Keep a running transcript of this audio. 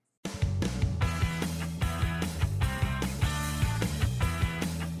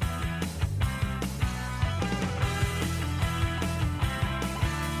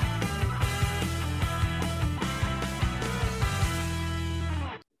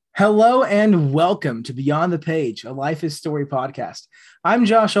Hello and welcome to Beyond the Page, a Life is Story podcast. I'm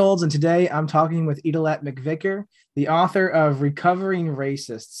Josh Olds, and today I'm talking with Idelette McVicker, the author of Recovering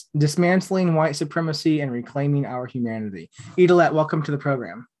Racists, Dismantling White Supremacy and Reclaiming Our Humanity. Idelette, welcome to the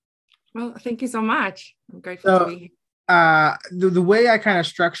program. Well, thank you so much. I'm grateful to So, be here. the way I kind of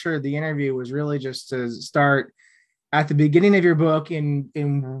structured the interview was really just to start at the beginning of your book and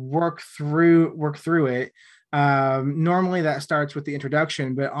work through it. Normally that starts with the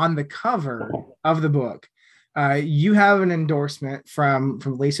introduction, but on the cover of the book, you have an endorsement from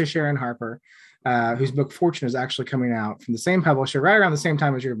Lisa Sharon Harper, whose book Fortune is actually coming out from the same publisher right around the same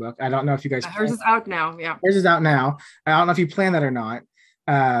time as your book. I don't know if you guys Hers is out now. Yeah. Hers is out now. I don't know if you plan that or not.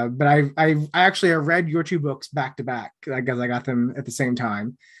 But I actually read your two books back to back because I got them at the same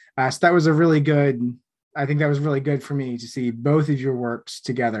time. So that was a really good. I think that was really good for me to see both of your works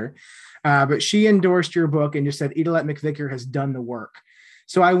together. But she endorsed your book and just said Idelette McVicker has done the work.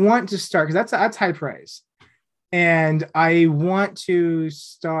 So I want to start because that's high praise, and I want to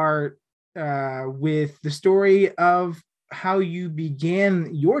start with the story of how you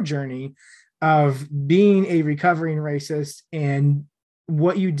began your journey of being a recovering racist and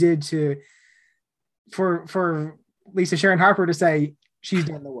what you did for Lisa Sharon Harper to say she's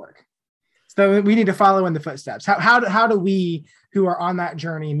done the work. So we need to follow in the footsteps. How do we who are on that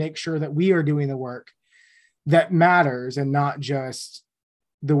journey make sure that we are doing the work that matters and not just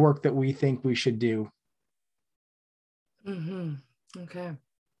the work that we think we should do? Mm-hmm. Okay.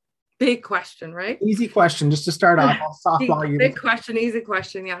 Big question, right? Easy question, just to start off. I'll softball you. Big question, easy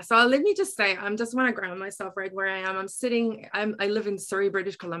question. Yeah. So let me just say, I'm just want to ground myself right where I am. I live in Surrey,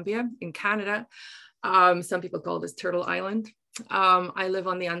 British Columbia in Canada. Some people call this Turtle Island. I live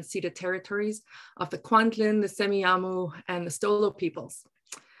on the unceded territories of the Kwantlen, the Semiahmoo, and the Stolo peoples.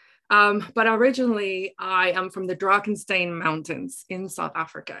 But originally, I am from the Drakensberg Mountains in South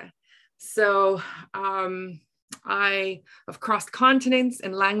Africa. So I have crossed continents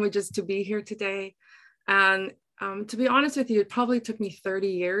and languages to be here today. And to be honest with you, it probably took me 30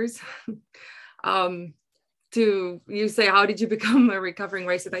 years you say, how did you become a recovering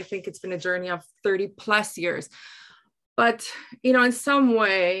racist? I think it's been a journey of 30 plus years. But, in some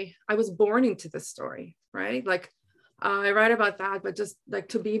way, I was born into this story, right? Like I write about that, but just like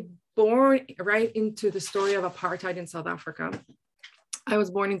to be born right into the story of apartheid in South Africa, I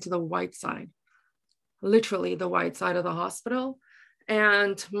was born into the white side, literally the white side of the hospital.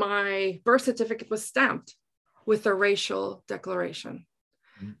 And my birth certificate was stamped with a racial declaration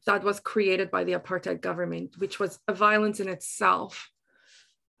that was created by the apartheid government, which was a violence in itself.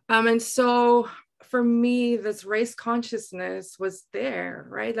 And so for me, this race consciousness was there,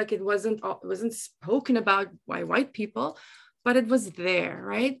 right? Like it wasn't spoken about by white people, but it was there,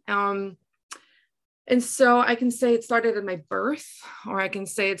 right? And so I can say it started at my birth, or I can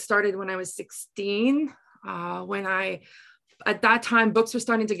say it started when I was 16, at that time, books were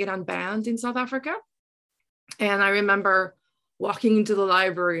starting to get unbanned in South Africa. And I remember walking into the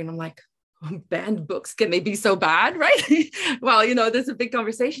library and I'm like, banned books, can they be so bad, right? Well, there's a big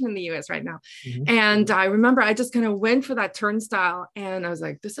conversation in the US right now. Mm-hmm. And I remember I just kind of went for that turnstile and I was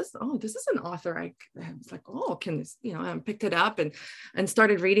like, this is an author. I was like, can this, I picked it up and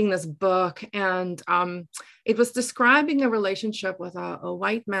started reading this book. And it was describing a relationship with a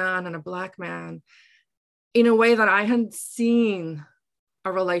white man and a Black man in a way that I hadn't seen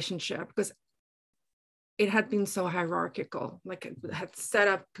a relationship, because it had been so hierarchical, like it had set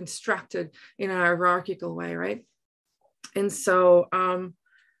up, constructed in a hierarchical way, right? And so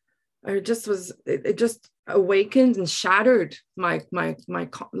it just awakened and shattered my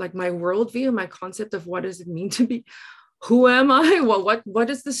worldview, my concept of what does it mean to be, who am I? What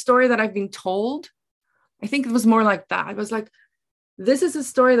is the story that I've been told? I think it was more like that. It was like, this is a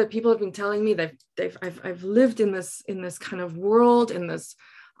story that people have been telling me that I've lived in this kind of world, in this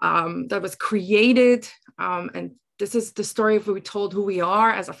that was created, and this is the story of we told who we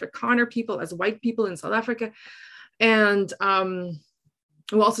are as Afrikaner people, as white people in South Africa, and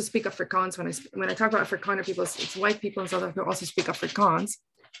we also speak Afrikaans. When I talk about Afrikaner people, it's white people in South Africa who also speak Afrikaans.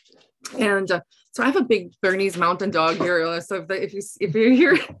 And so I have a big Bernese mountain dog here. So if you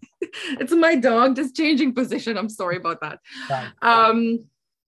hear, it's my dog just changing position. I'm sorry about that. Right.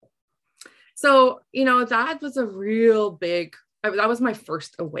 So that was a real big. That was my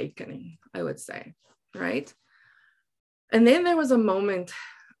first awakening, I would say, right? And then there was a moment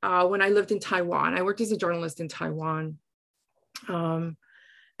when I lived in Taiwan. I worked as a journalist in Taiwan. And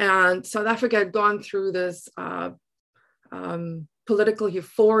South Africa had gone through this political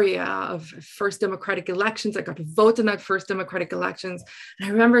euphoria of first democratic elections. I got to vote in that first democratic elections. And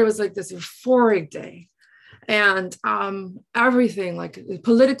I remember it was like this euphoric day. and everything, like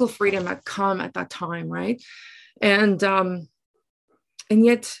political freedom had come at that time, right? And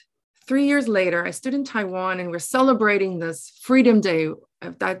yet 3 years later, I stood in Taiwan and we're celebrating this Freedom Day.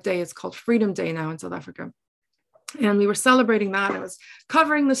 That day is called Freedom Day now in South Africa. And we were celebrating that. I was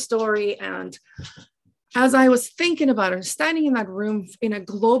covering the story. And as I was thinking about it, standing in that room in a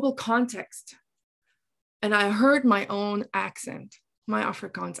global context, and I heard my own accent, my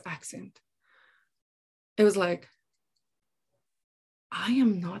Afrikaans accent. It was like, I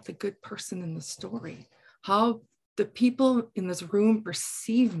am not the good person in the story. How the people in this room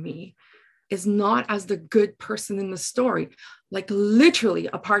perceive me is not as the good person in the story. Like literally,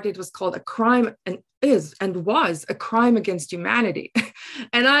 apartheid was called a crime and is and was a crime against humanity.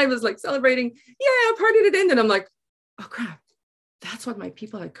 And I was like celebrating, yeah, apartheid had ended. I'm like, oh crap, that's what my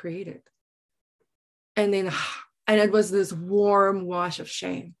people had created. And then, and it was this warm wash of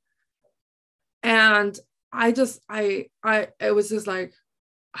shame. And it was just like,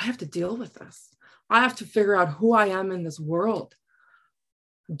 I have to deal with this. I have to figure out who I am in this world.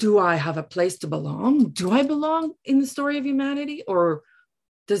 Do I have a place to belong? Do I belong in the story of humanity? Or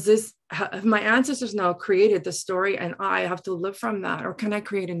have my ancestors now created the story and I have to live from that? Or can I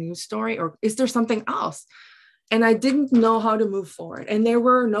create a new story? Or is there something else? And I didn't know how to move forward. And there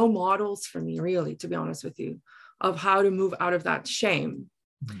were no models for me, really, to be honest with you, of how to move out of that shame.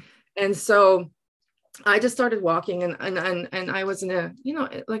 Mm-hmm. And so I just started walking, and I was in a,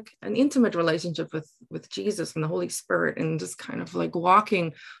 like an intimate relationship with Jesus and the Holy Spirit, and just kind of like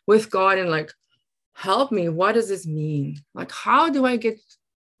walking with God and like, help me. What does this mean? Like, how do I get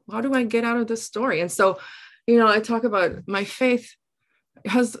out of this story? And so, I talk about my faith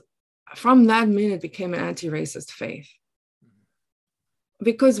has, from that minute, became an anti-racist faith,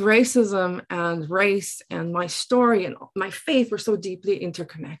 because racism and race and my story and my faith were so deeply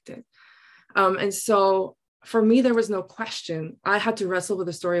interconnected. And so for me, there was no question. I had to wrestle with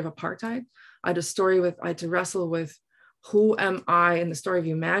the story of apartheid. I had to wrestle with who am I in the story of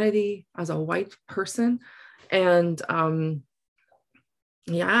humanity as a white person. And that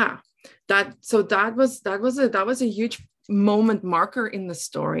was a huge moment marker in the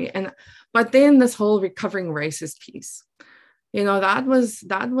story. But then this whole recovering racist piece, that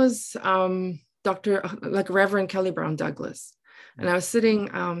was Reverend Kelly Brown Douglas. And I was sitting,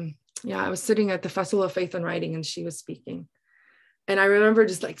 I was sitting at the Festival of Faith and Writing, and she was speaking. And I remember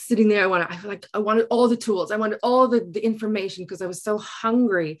just like sitting there, I wanted all the tools. I wanted all the information, because I was so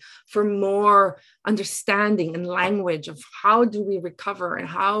hungry for more understanding and language of how do we recover and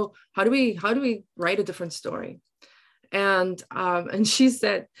how do we write a different story. And she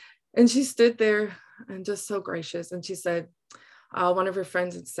said, and she stood there and just so gracious. And she said, one of her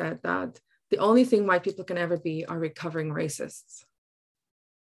friends had said that the only thing white people can ever be are recovering racists.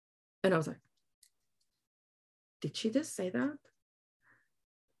 And I was like, did she just say that?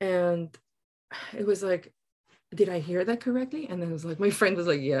 And it was like, did I hear that correctly? And then it was like, my friend was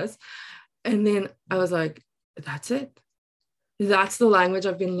like, yes. And then I was like, that's it. That's the language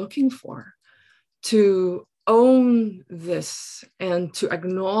I've been looking for, to own this and to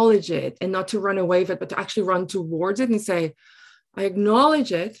acknowledge it, and not to run away with it, but to actually run towards it and say, I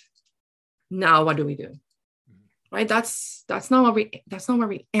acknowledge it. Now, what do we do? Right? That's not where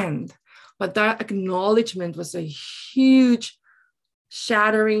we end. But that acknowledgement was a huge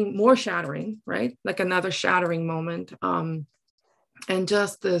more shattering, right? Like another shattering moment. And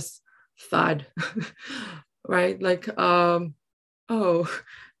just this thud, right? Like,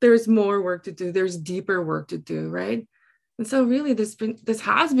 there's more work to do. There's deeper work to do, right? And so really this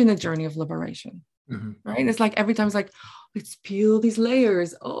has been a journey of liberation, right? And it's like, every time it's like, let's peel these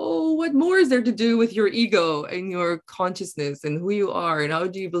layers. Oh, what more is there to do with your ego and your consciousness and who you are, and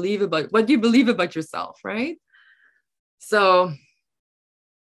what do you believe about yourself, right? So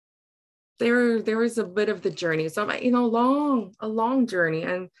there is a bit of the journey. So, a long journey.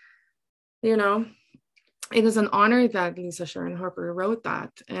 And, it is an honor that Lisa Sharon Harper wrote that.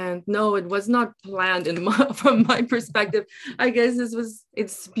 And no, it was not planned from my perspective. I guess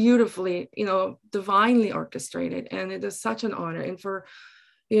it's beautifully, divinely orchestrated. And it is such an honor. And for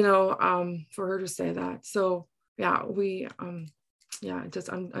her to say that. So yeah,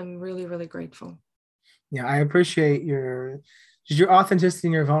 I'm really, really grateful. Yeah, I appreciate your authenticity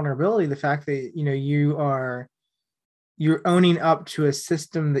and your vulnerability. The fact that, you're owning up to a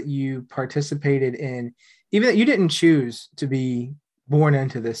system that you participated in, even that you didn't choose to be born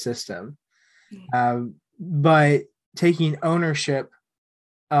into this system, but taking ownership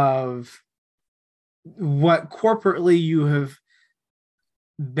of what corporately you have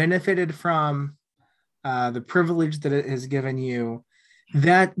benefited from, the privilege that it has given you,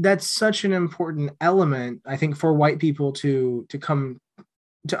 That's such an important element, I think, for white people to come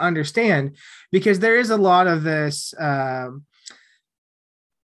to understand, because there is a lot of this,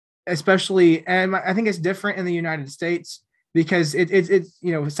 especially, and I think it's different in the United States, because it's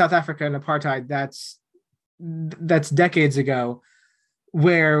South Africa and apartheid, that's decades ago,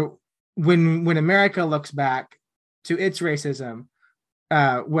 where when America looks back to its racism,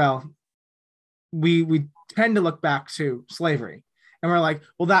 well, we tend to look back to slavery, and we're like,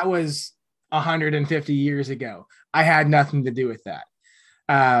 well, that was 150 years ago. I had nothing to do with that.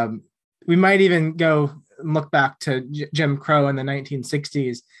 We might even go and look back to Jim Crow in the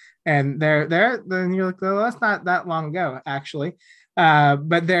 1960s, and then you're like, well, that's not that long ago, actually.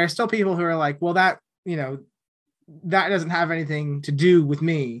 But there are still people who are like, well, that doesn't have anything to do with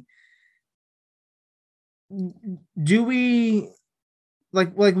me. Do we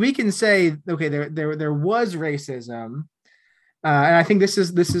like we can say, okay, there was racism, and I think this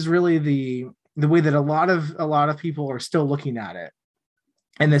is really the way that a lot of people are still looking at it,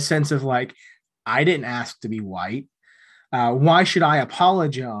 in the sense of like, I didn't ask to be white. Why should I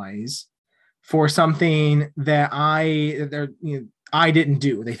apologize for something that I didn't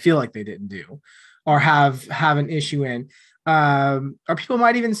do? They feel like they didn't do, or have an issue in. Or people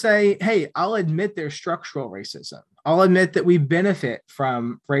might even say, hey, I'll admit there's structural racism. I'll admit that we benefit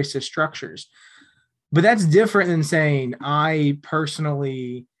from racist structures. But that's different than saying, I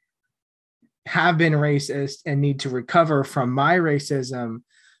personally have been racist and need to recover from my racism.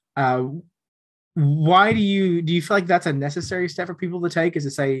 Why do you feel like that's a necessary step for people to take, is to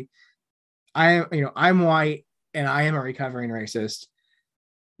say, I'm white and I am a recovering racist?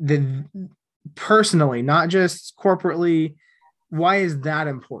 Personally, not just corporately, why is that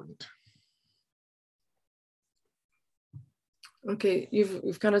important? Okay,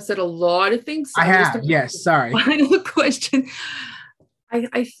 you've kind of said a lot of things. I have, yes, sorry. Final question.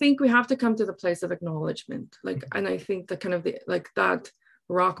 I think we have to come to the place of acknowledgement, and I think the kind of that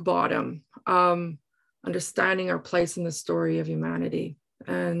rock bottom, understanding our place in the story of humanity,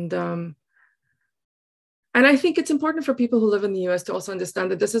 and I think it's important for people who live in the US to also understand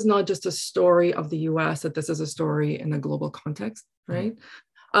that this is not just a story of the US, that this is a story in a global context, right?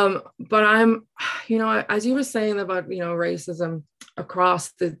 But I'm, as you were saying about, racism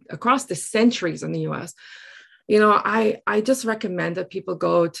across the centuries in the US, I just recommend that people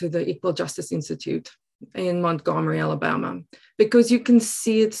go to the Equal Justice Institute in Montgomery, Alabama, because you can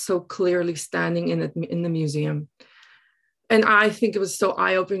see it so clearly standing in the museum. And I think it was so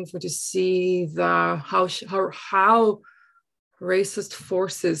eye-opening to see how racist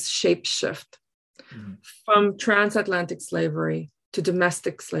forces shapeshift from transatlantic slavery to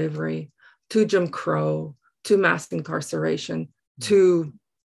domestic slavery to Jim Crow to mass incarceration to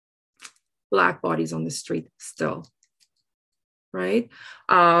Black bodies on the street still, right?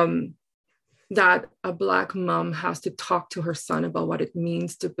 That a Black mom has to talk to her son about what it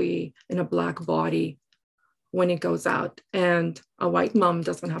means to be in a Black body when it goes out, and a white mom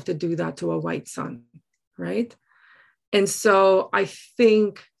doesn't have to do that to a white son, right? And so I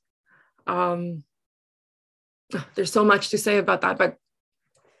think there's so much to say about that, but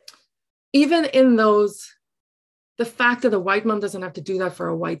even in those, the fact that a white mom doesn't have to do that for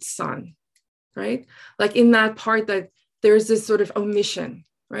a white son, right? Like in that part, that there's this sort of omission,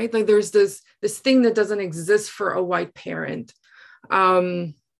 right? Like there's this thing that doesn't exist for a white parent.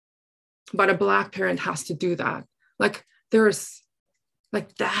 But a Black parent has to do that. Like there's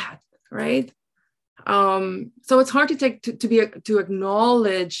like that, right? So it's hard to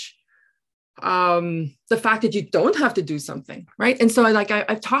acknowledge the fact that you don't have to do something, right? And so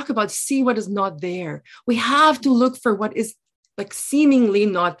I've talked about, see what is not there. We have to look for what is like seemingly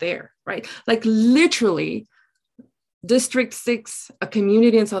not there, right? Like literally, District 6, a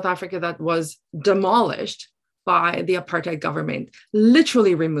community in South Africa that was demolished by the apartheid government,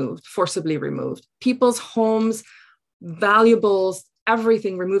 literally removed, forcibly removed. People's homes, valuables,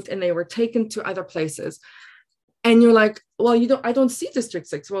 everything removed, and they were taken to other places. And you're like, well, I don't see District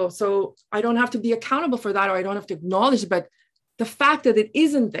 6. Well, so I don't have to be accountable for that, or I don't have to acknowledge it. But the fact that it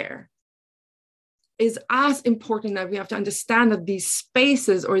isn't there is as important, that we have to understand that these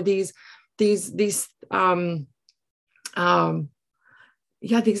spaces, or the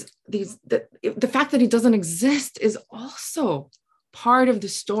fact that it doesn't exist is also part of the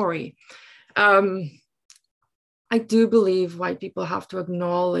story. I do believe white people have to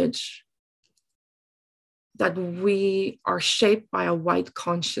acknowledge that we are shaped by a white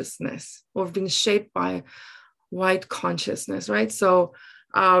consciousness, or have been shaped by white consciousness, right? So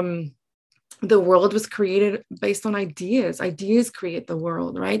the world was created based on ideas. Ideas create the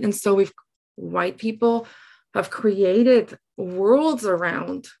world, right? And so white people have created worlds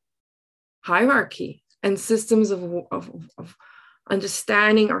around hierarchy and systems of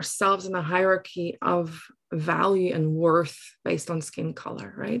understanding ourselves in a hierarchy of value and worth based on skin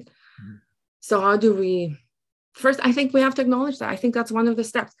color, right? Mm-hmm. So how do we, first, I think we have to acknowledge that. I think that's one of the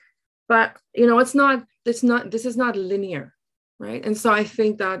steps. But, this is not linear, right? And so I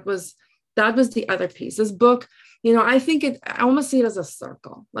think that was the other piece. This book, I almost see it as a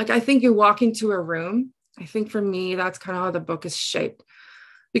circle. Like, I think you walk into a room. I think for me, that's kind of how the book is shaped.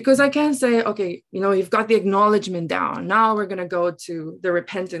 Because I can't say, okay, you've got the acknowledgement down. Now we're going to go to the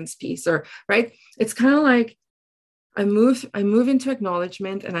repentance piece, or right. It's kind of like I move into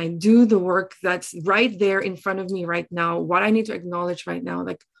acknowledgement, and I do the work that's right there in front of me right now. What I need to acknowledge right now,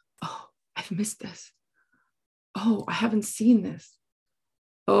 like, oh, I've missed this. Oh, I haven't seen this.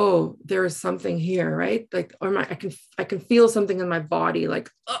 Oh, there is something here, right? Like, or I can feel something in my body, like,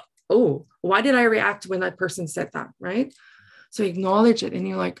 oh, why did I react when that person said that, right? So acknowledge it, and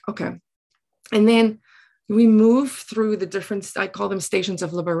you're like, okay. And then we move through the different, I call them stations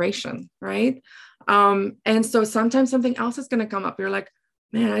of liberation, right? And so sometimes something else is going to come up. You're like,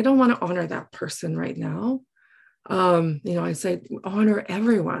 man, I don't want to honor that person right now. I say honor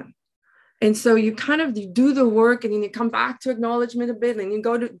everyone. And so you do the work, and then you come back to acknowledgement a bit, and you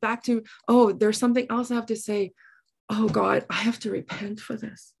go back to, oh, there's something else I have to say. Oh God, I have to repent for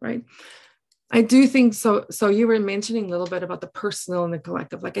this, right? I do think so. So you were mentioning a little bit about the personal and the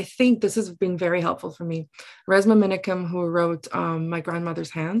collective. Like, I think this has been very helpful for me. Resmaa Menakem, who wrote My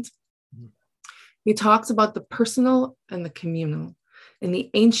Grandmother's Hand, he talks about the personal and the communal, and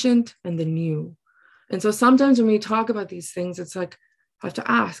the ancient and the new. And so sometimes when we talk about these things, it's like, I have to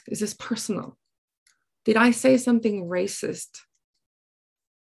ask, is this personal? Did I say something racist?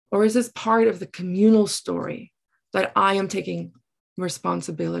 Or is this part of the communal story that I am taking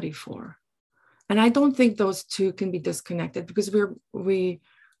responsibility for? And I don't think those two can be disconnected, because we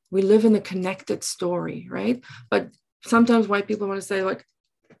live in a connected story, right? But sometimes white people want to say, like,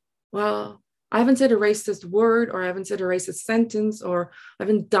 well, I haven't said a racist word, or I haven't said a racist sentence, or I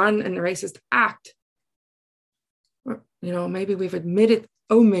haven't done a racist act. Or, maybe we've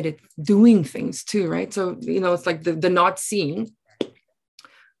omitted doing things too, right? So, it's like the not seeing.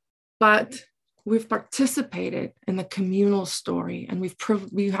 But we've participated in the communal story, and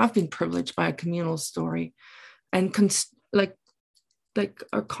we have been privileged by a communal story, and like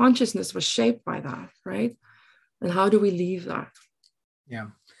our consciousness was shaped by that, right? And how do we leave that? Yeah,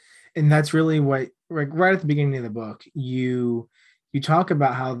 and that's really what, right at the beginning of the book, you talk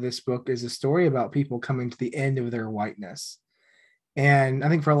about how this book is a story about people coming to the end of their whiteness. And I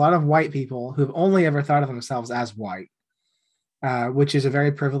think for a lot of white people who've only ever thought of themselves as white, which is a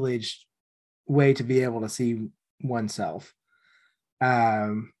very privileged way to be able to see oneself,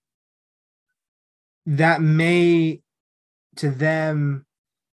 that may to them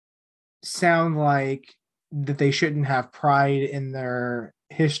sound like that they shouldn't have pride in their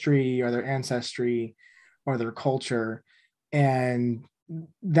history or their ancestry or their culture. And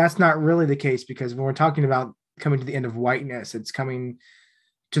that's not really the case, because when we're talking about coming to the end of whiteness, it's coming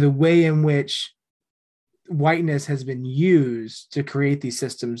to the way in which whiteness has been used to create these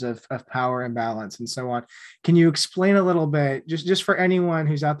systems of power and balance and so on. Can you explain a little bit, just for anyone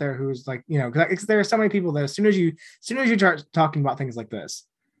who's out there who's like, because there are so many people that as soon as you start talking about things like this,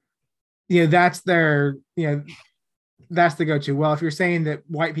 that's that's the go-to. Well, if you're saying that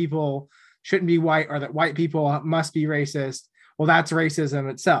white people shouldn't be white, or that white people must be racist, well, that's racism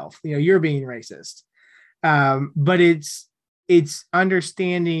itself. You're being racist. But it's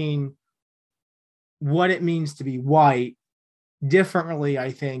understanding what it means to be white differently,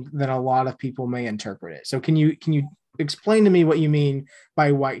 I think, than a lot of people may interpret it. So can you explain to me what you mean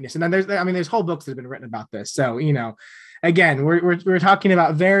by whiteness? And then there's whole books that have been written about this. So, again, we're talking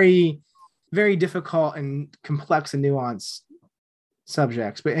about very, very difficult and complex and nuanced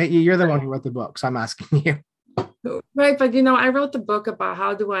subjects, but hey, you're the one who wrote the book, so I'm asking you. Right. But, I wrote the book about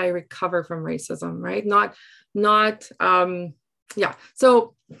how do I recover from racism, right? Yeah.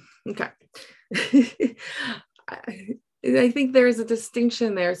 So, okay. I think there is a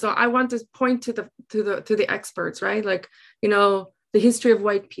distinction there. So I want to point to the experts, right? Like, the history of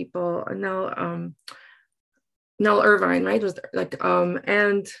white people, Nell Irvine, right? Was like,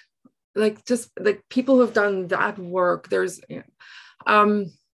 and like, just like people who have done that work.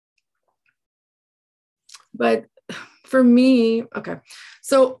 But for me, okay.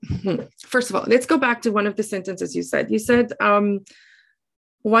 So first of all, let's go back to one of the sentences you said. You said,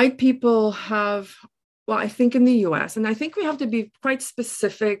 white people have, well, I think in the US, and I think we have to be quite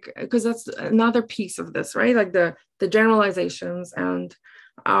specific, because that's another piece of this, right? Like the generalizations. And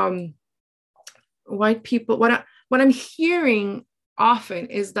white people, what I'm hearing often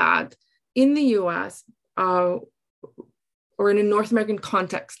is that in the US, or in a North American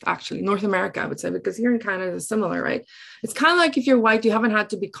context, actually, North America, I would say, because here in Canada is similar, right? It's kind of like if you're white, you haven't had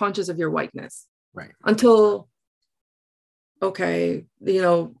to be conscious of your whiteness. Right. Until, okay,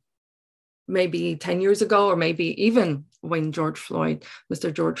 maybe 10 years ago, or maybe even when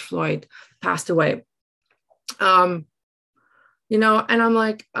Mr. George Floyd passed away. And I'm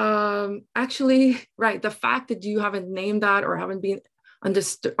like, actually, right, the fact that you haven't named that or haven't been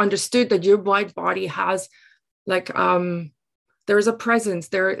understood that your white body has like, there's a presence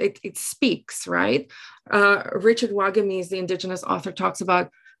there, it speaks, right? Richard Wagamese, the Indigenous author, talks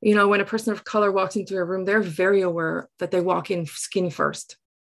about, when a person of color walks into a room, they're very aware that they walk in skin first,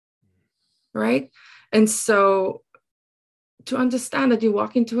 right? And so to understand that you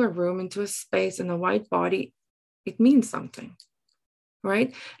walk into a room, into a space in a white body, it means something,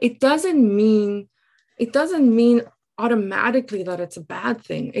 right? It doesn't mean automatically that it's a bad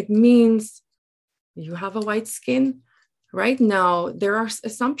thing. It means you have a white skin. Right now, there are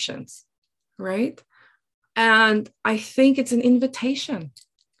assumptions, right? And I think it's an invitation.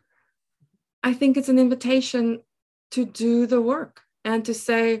 I think it's an invitation to do the work and to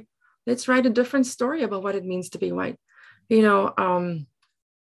say, let's write a different story about what it means to be white.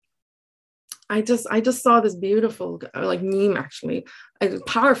 I just saw this beautiful like meme, actually, a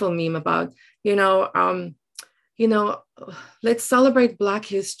powerful meme about, let's celebrate Black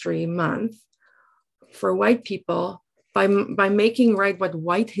History Month for white people by making right what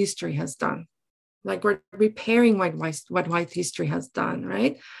white history has done. Like we're repairing what white history has done,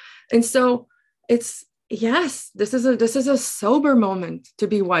 right? And so it's, yes, this is a sober moment to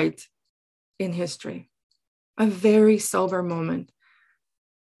be white in history, a very sober moment.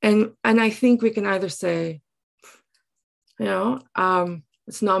 And I think we can either say,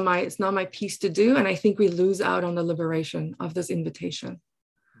 it's not my piece to do, and I think we lose out on the liberation of this invitation.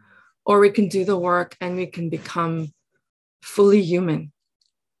 Or we can do the work and we can become fully human.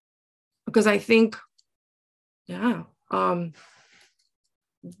 Because I think, that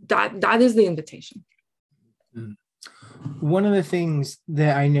is the invitation. One of the things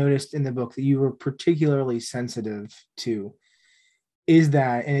that I noticed in the book that you were particularly sensitive to is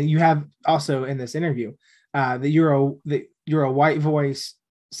that, and you have also in this interview, that you're a white voice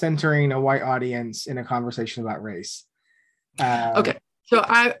centering a white audience in a conversation about race. Okay. So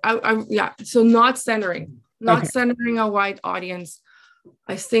so not centering a white audience.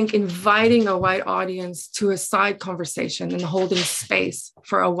 I think inviting a white audience to a side conversation and holding space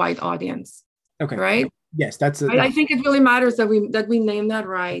for a white audience. Okay. Right? Yes, I think it really matters that we name that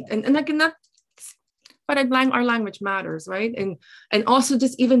right. And I cannot, but our language matters, right? And also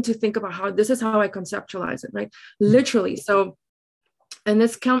just even to think about how this is how I conceptualize it, right? Literally. So, and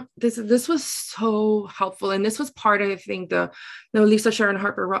this was so helpful. And this was part of, I think, Lisa Sharon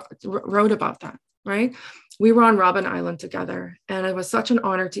Harper wrote about that, right? We were on Robben Island together, and it was such an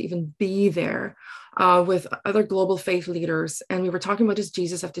honor to even be there with other global faith leaders. And we were talking about, does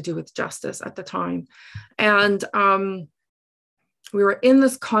Jesus have to do with justice at the time? And we were in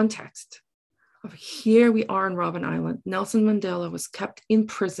this context of, here we are on Robben Island. Nelson Mandela was kept in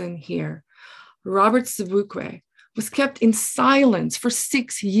prison here. Robert Sobukwe was kept in silence for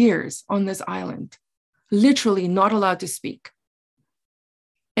 6 years on this island, literally not allowed to speak.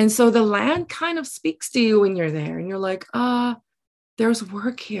 And so the land kind of speaks to you when you're there, and you're like, there's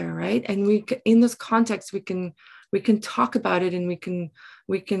work here, right? And in this context, we can talk about it, and we can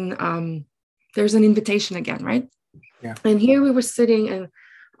there's an invitation again, right? Yeah. And here we were sitting, and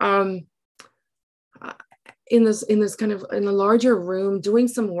in this kind of in a larger room doing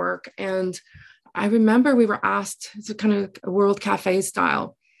some work, and I remember we were asked, it's a kind of a World Cafe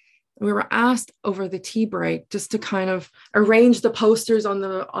style. We were asked over the tea break just to kind of arrange the posters on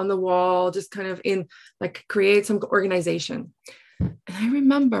the wall, just kind of create some organization. And I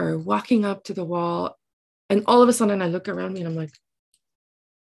remember walking up to the wall, and all of a sudden I look around me and I'm like,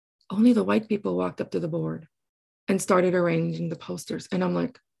 only the white people walked up to the board and started arranging the posters. And I'm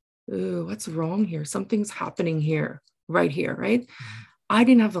like, ooh, what's wrong here? Something's happening here, right here, right? I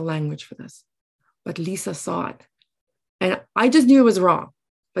didn't have the language for this. But Lisa saw it. And I just knew it was wrong.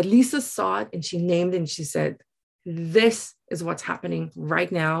 But Lisa saw it, and she named it, and she said, this is what's happening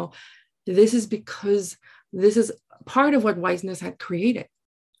right now. This is because this is part of what whiteness had created.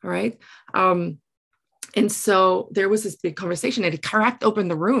 All right. And so there was this big conversation, and it cracked open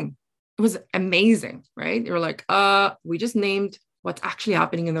the room. It was amazing, right? They were like, we just named what's actually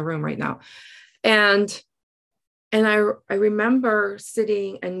happening in the room right now. And I remember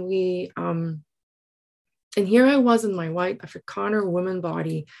sitting, and and here I was in my white Afrikaner woman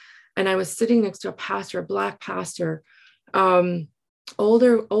body, And I was sitting next to a pastor, a Black pastor,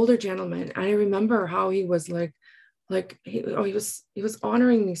 older gentleman. I remember how he was he was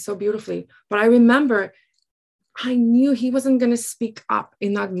honoring me so beautifully. But I remember I knew he wasn't going to speak up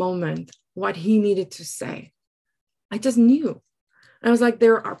in that moment what he needed to say. I just knew. And I was like,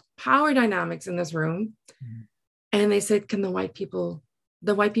 there are power dynamics in this room. Mm-hmm. And they said, can the white people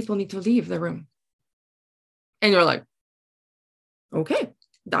need to leave the room. And you're like, okay,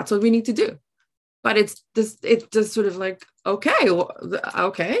 that's what we need to do. But it's just sort of like,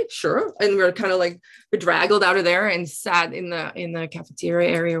 okay, sure. And we're kind of like bedraggled out of there and sat in the cafeteria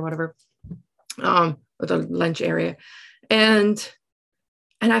area or whatever, or the lunch area. And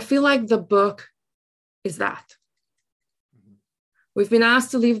I feel like the book is that. We've been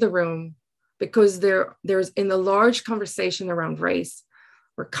asked to leave the room because there's in the large conversation around race,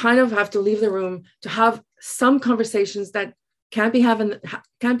 we kind of have to leave the room to have some conversations that can't be had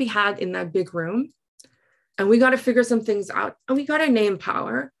in that big room. And we got to figure some things out. And we got to name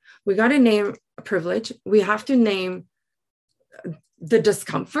power. We got to name privilege. We have to name the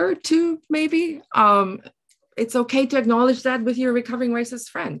discomfort too, maybe. It's okay to acknowledge that with your recovering racist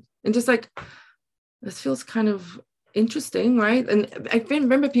friend. And just like, this feels kind of interesting, right? And I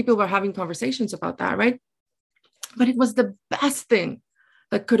remember people were having conversations about that, right? But it was the best thing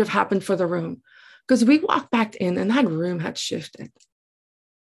that could have happened for the room, because we walked back in and that room had shifted.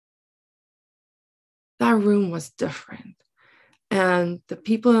 That room was different. And the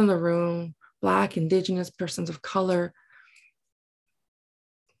people in the room, Black, Indigenous, persons of color,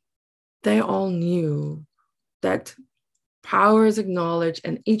 they all knew that power is acknowledged,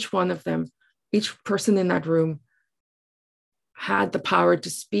 and each one of them, each person in that room had the power to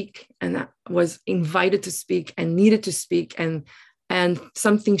speak and was invited to speak and needed to speak, and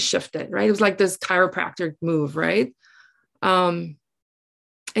something shifted, right? It was like this chiropractic move, right? And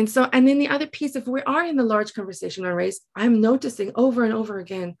then the other piece, if we are in the large conversation on race, I'm noticing over and over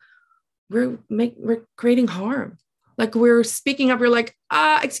again, we're creating harm. Like we're speaking up, we're like,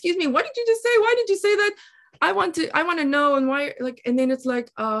 excuse me, what did you just say? Why did you say that? I want to know, and why, like, and then it's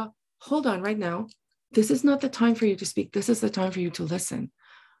like, hold on right now. This is not the time for you to speak. This is the time for you to listen.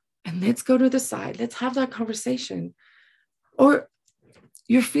 And let's go to the side. Let's have that conversation. Or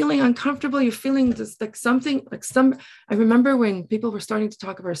you're feeling uncomfortable. You're feeling just like something, like I remember when people were starting to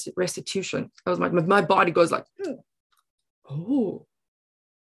talk about restitution, I was like, my body goes like, oh,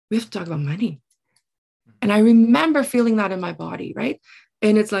 we have to talk about money. And I remember feeling that in my body, right?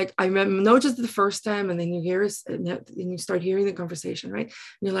 And it's like, I remember noticed the first time, and then you hear it, and you start hearing the conversation, right? And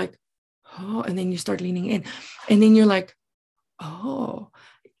you're like, oh, and then you start leaning in, and then you're like, oh,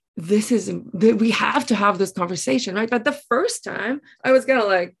 we have to have this conversation, right? But the first time I was kind of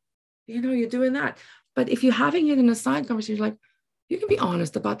like, you're doing that. But if you're having it in a side conversation, like, you can be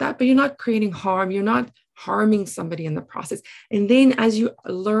honest about that, but you're not creating harm. You're not harming somebody in the process. And then as you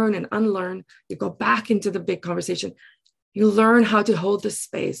learn and unlearn, you go back into the big conversation. You learn how to hold the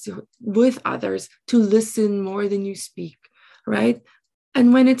space with others, to listen more than you speak, right?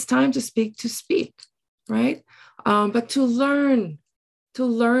 And when it's time to speak, right? But to learn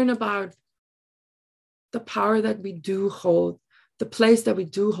about the power that we do hold, the place that we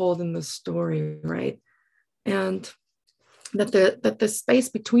do hold in the story, right? And that the space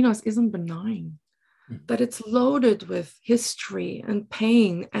between us isn't benign, that it's loaded with history and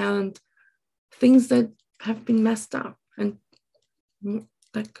pain and things that have been messed up and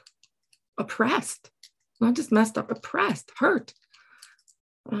like oppressed, not just messed up, oppressed, hurt.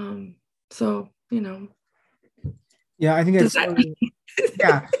 So, Yeah, I think that's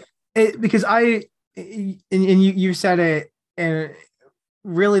yeah, because you said it, and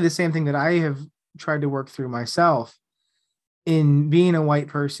really the same thing that I have tried to work through myself in being a white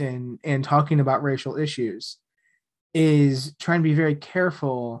person and talking about racial issues is trying to be very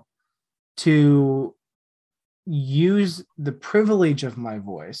careful to use the privilege of my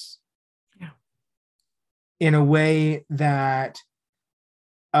voice in a way that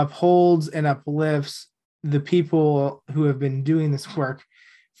upholds and uplifts the people who have been doing this work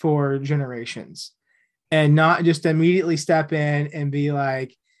for generations, and not just immediately step in and be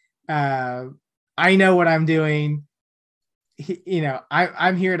like, I know what I'm doing.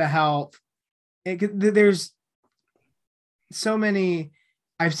 I'm here to help. There's so many,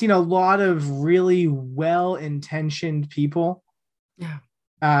 I've seen a lot of really well-intentioned people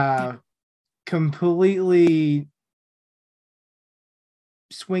completely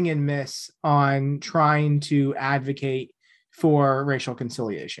swing and miss on trying to advocate for racial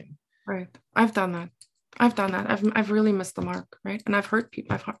conciliation. Right. I've done that. I've really missed the mark, right? And I've hurt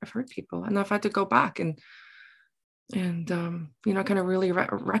people. I've hurt people, and I've had to go back and and kind of really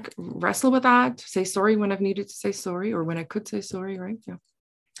wrestle with that, say sorry when I've needed to say sorry, or when I could say sorry, right? Yeah.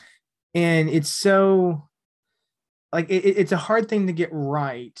 And it's so like it's a hard thing to get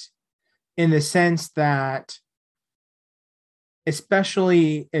right, in the sense that,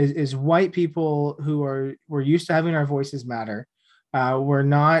 especially as white people who we're used to having our voices matter, we're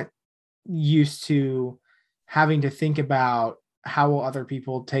not used to having to think about how will other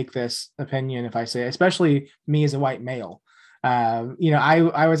people take this opinion if I say, especially me as a white male.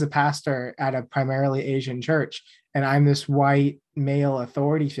 I was a pastor at a primarily Asian church, and I'm this white male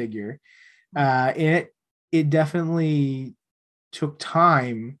authority figure. And it definitely took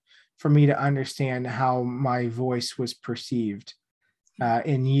time for me to understand how my voice was perceived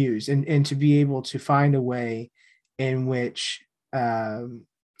and used, and to be able to find a way in which,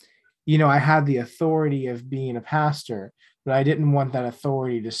 I had the authority of being a pastor, but I didn't want that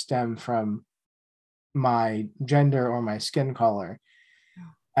authority to stem from my gender or my skin color.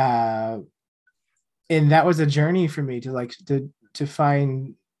 And that was a journey for me to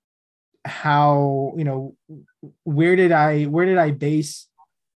find how, where did I base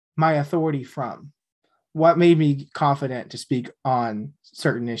my authority from? What made me confident to speak on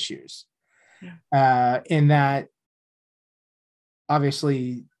certain issues? And that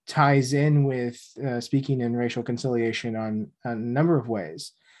obviously ties in with speaking in racial conciliation on a number of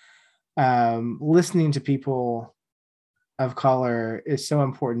ways. Listening to people of color is so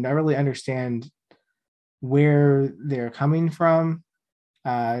important. I really understand where they're coming from,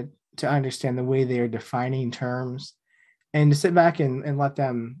 to understand the way they are defining terms, and to sit back and let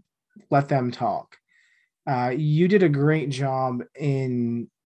them talk. You did a great job in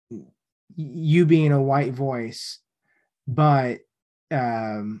you being a white voice, but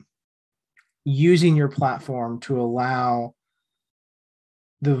using your platform to allow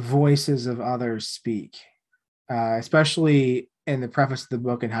the voices of others speak, especially in the preface of the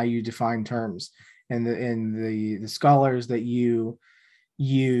book and how you define terms, and the scholars that you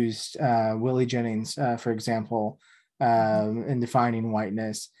used, Willie Jennings, for example, in defining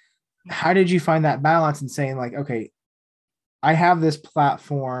whiteness. How did you find that balance in saying, like, okay, I have this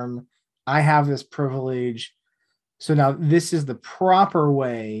platform, I have this privilege, so now this is the proper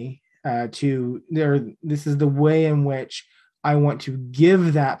way this is the way in which I want to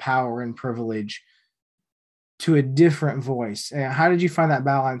give that power and privilege to a different voice? And how did you find that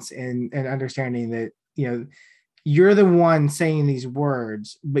balance in understanding that, you're the one saying these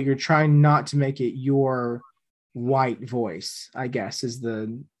words, but you're trying not to make it your white voice, I guess, is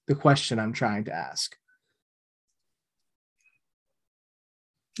the question I'm trying to ask.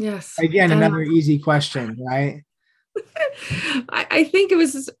 Yes. Again, another easy question, right? I think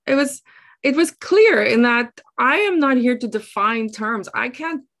it was clear in that I am not here to define terms. I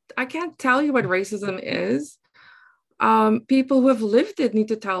can't tell you what racism is. People who have lived it need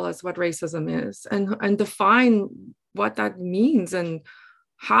to tell us what racism is, and define what that means and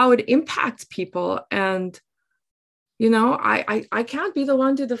how it impacts people. And I can't be the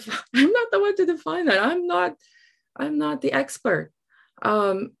one to define. I'm not the one to define that. I'm not the expert.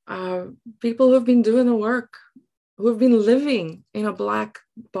 People who have been doing the work, who have been living in a Black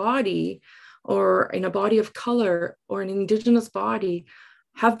body or in a body of color or an Indigenous body,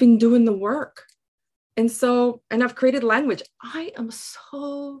 have been doing the work. And I've created language. I am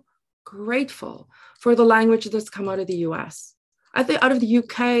so grateful for the language that's come out of the US. I think out of the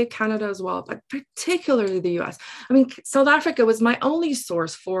UK, Canada as well, but particularly the US. I mean, South Africa was my only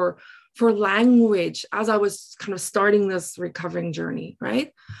source for language as I was kind of starting this recovering journey,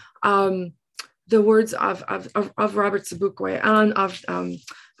 right? The words of Robert Sobukwe and of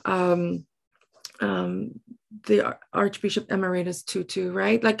the Archbishop Emeritus Tutu,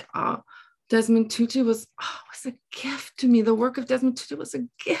 right? Like Desmond Tutu was a gift to me. The work of Desmond Tutu was a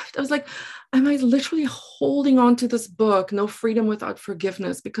gift. I was like, am I literally holding on to this book, No Freedom Without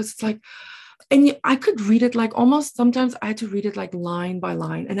Forgiveness? Because it's like, and I could read it like almost, sometimes I had to read it like line by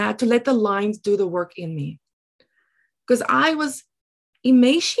line, and I had to let the lines do the work in me, because I was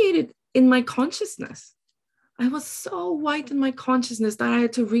emaciated in my consciousness. I was so white in my consciousness that I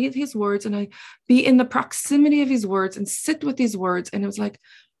had to read his words and I be in the proximity of his words and sit with his words. And it was like,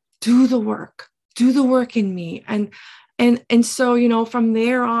 do the work in me. And so, from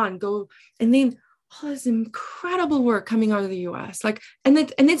there on, go, and then all this incredible work coming out of the US, like, and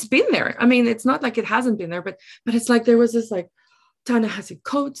it's been there. I mean, it's not like it hasn't been there, but it's like, there was this like Ta-Nehisi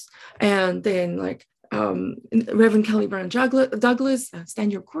Coates, and then like, Reverend Kelly Brown Douglas,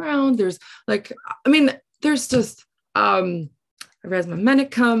 Stand Your Ground. There's like, I mean, there's just Resmaa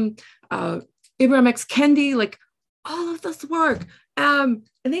Menakem, Ibram X. Kendi, like all of this work. And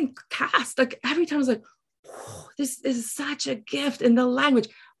then cast, like every time I was like, this is such a gift in the language.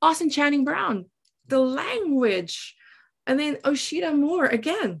 Austin Channing Brown, the language. And then Oshida Moore,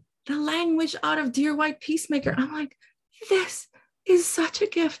 again, the language out of Dear White Peacemaker. I'm like, this is such a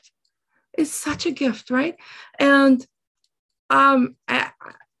gift. It's such a gift, right? And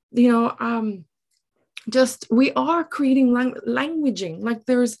just we are creating languaging. Like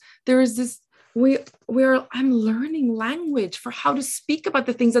there's this I'm learning language for how to speak about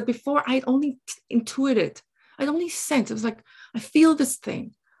the things that before I'd only intuited, I'd only sense. It was like, I feel this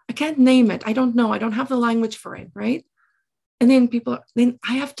thing. I can't name it. I don't know. I don't have the language for it, right? And then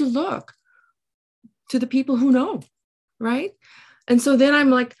I have to look to the people who know, right? And so then I'm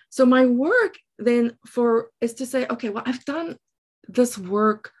like, so my work then is to say, okay, well, I've done this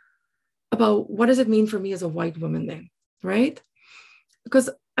work about what does it mean for me as a white woman then, right? Because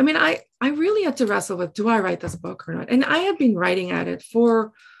I mean, I really had to wrestle with, do I write this book or not? And I have been writing at it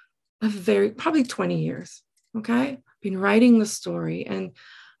for probably 20 years, okay? Been writing the story and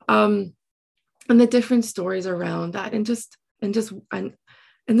the different stories around that and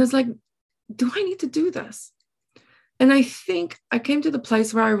there's like, do I need to do this? And I think I came to the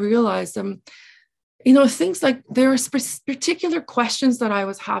place where I realized, things like there are particular questions that I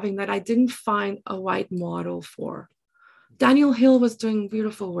was having that I didn't find a white model for. Daniel Hill was doing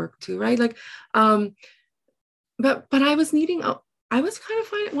beautiful work too, right? Like, but I was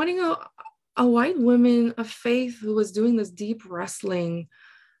wanting a white woman of faith who was doing this deep wrestling,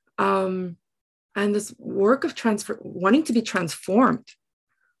 and this work of wanting to be transformed.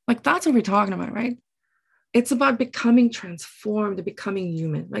 Like that's what we're talking about, right? It's about becoming transformed and becoming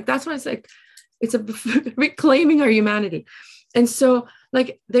human. Like that's what it's like. It's a reclaiming our humanity. And so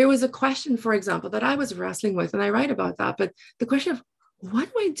like there was a question, for example, that I was wrestling with, and I write about that, but the question of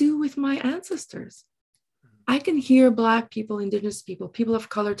what do I do with my ancestors? I can hear Black people, Indigenous people, people of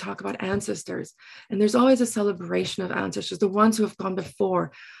color talk about ancestors. And there's always a celebration of ancestors, the ones who have gone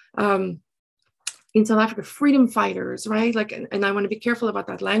before. In South Africa, freedom fighters, right? Like, and I want to be careful about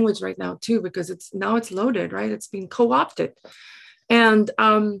that language right now too, because it's loaded, right? It's being co-opted. And,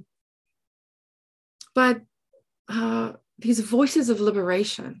 but these voices of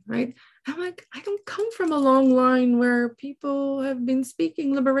liberation, right? I'm like, I don't come from a long line where people have been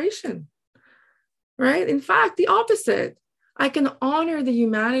speaking liberation, right? In fact, the opposite. I can honor the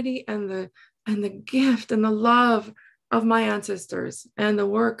humanity and the gift and the love of my ancestors and the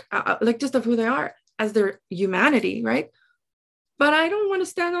work, like just of who they are as their humanity, right? But I don't want to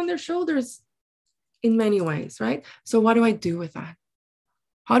stand on their shoulders in many ways, right? So what do I do with that?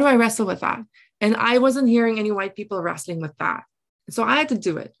 How do I wrestle with that? And I wasn't hearing any white people wrestling with that. So I had to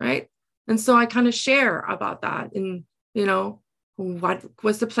do it, right? And so I kind of share about that and, what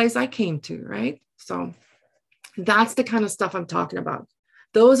was the place I came to, right? So that's the kind of stuff I'm talking about.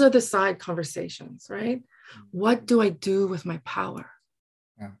 Those are the side conversations, right? What do I do with my power?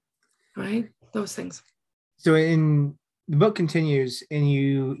 Yeah. Right? Those things. So in the book continues and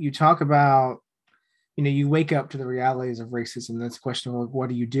you talk about, you wake up to the realities of racism. That's a question of what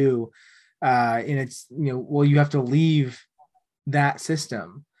do you do? And it's, well, you have to leave that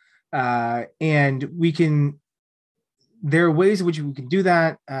system. And there are ways in which we can do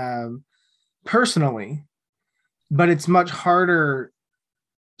that personally, but it's much harder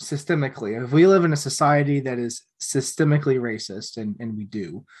systemically. If we live in a society that is systemically racist, and we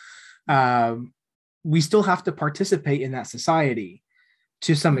do, we still have to participate in that society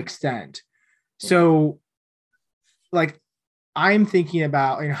to some extent. So, like, I'm thinking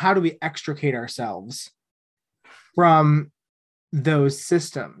about, how do we extricate ourselves from those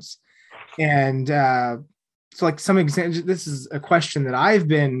systems? And so, like, some examples, this is a question that I've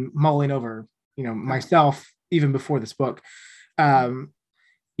been mulling over, myself, even before this book.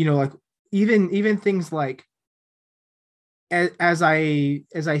 Like even things like as I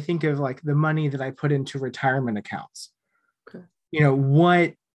think of like the money that I put into retirement accounts, okay.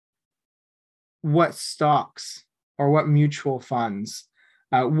 What stocks or what mutual funds,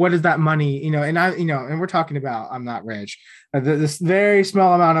 what is that money, and and we're talking about, I'm not rich, this very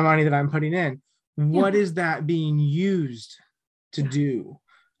small amount of money that I'm putting in, what is that being used to do?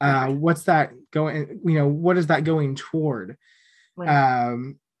 What's that going, what is that going toward?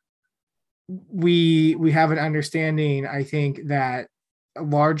 Right. We have an understanding, I think, that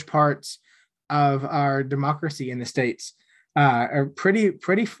large parts of our democracy in the States are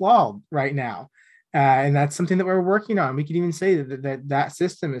pretty flawed right now. And that's something that we're working on. We can even say that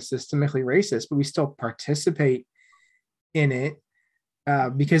system is systemically racist, but we still participate in it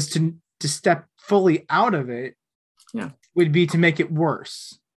because to step fully out of it would be to make it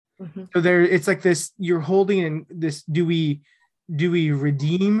worse. Mm-hmm. So it's like this, you're holding in this, do we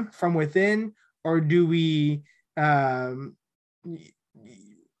redeem from within, or do we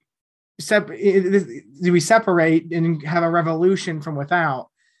separate and have a revolution from without?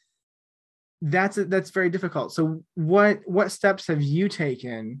 That's very difficult. So what steps have you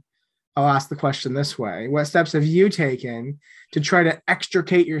taken? I'll ask the question this way. What steps have you taken to try to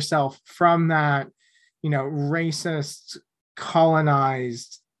extricate yourself from that, racist,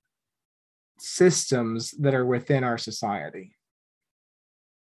 colonized systems that are within our society?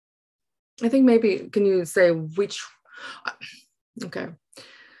 I think maybe, can you say which? Okay.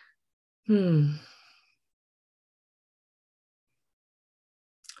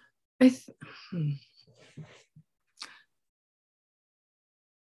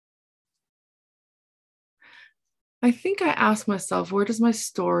 I think I asked myself, where does my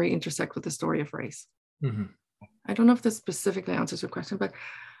story intersect with the story of race? Mm-hmm. I don't know if this specifically answers your question, but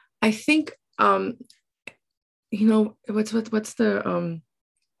I think, what's the,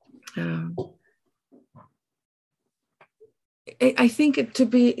 I think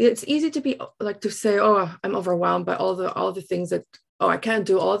it's easy to be like, to say, oh, I'm overwhelmed by all the things that, oh, I can't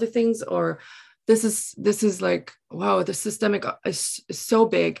do all the things, or this is like, wow, the systemic is so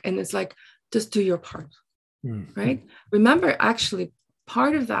big. And it's like, just do your part. Mm-hmm. Right. Remember, actually,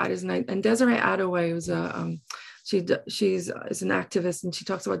 part of that is, and Desiree Adaway was she's an activist, and she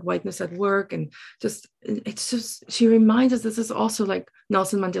talks about whiteness at work, and she reminds us this is also like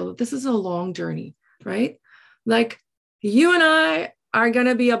Nelson Mandela. This is a long journey, right? Like, you and I are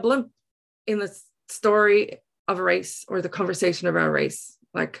gonna be a blimp in the story of race or the conversation about race,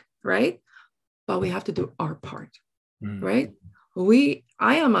 like, right? But we have to do our part, right?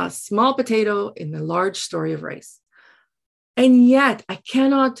 I am a small potato in the large story of race. And yet I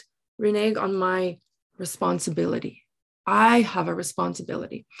cannot renege on my responsibility. I have a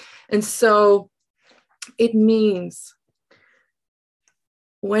responsibility. And so it means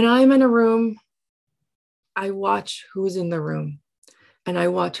when I'm in a room, I watch who's in the room, and I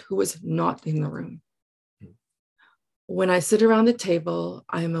watch who is not in the room. When I sit around the table,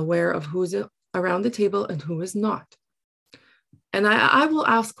 I am aware of who's around the table and who is not. And I will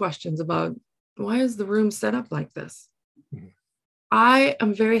ask questions about, why is the room set up like this? Mm-hmm. I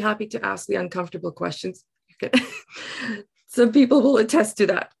am very happy to ask the uncomfortable questions. Some people will attest to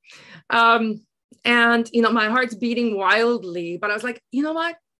that. And, my heart's beating wildly, but I was like, you know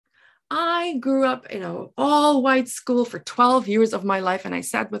what? I grew up in an all-white school for 12 years of my life, and I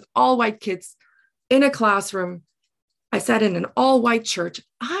sat with all white kids in a classroom. I sat in an all-white church.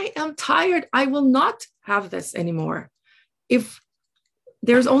 I am tired. I will not have this anymore. If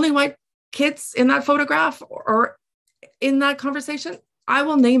there's only white kids in that photograph or in that conversation, I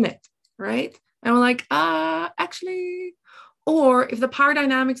will name it, right? And I'm like, actually, or if the power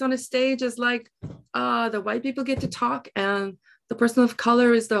dynamics on a stage is like, the white people get to talk and the person of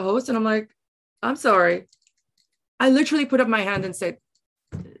color is the host, and I'm like, I'm sorry. I literally put up my hand and said,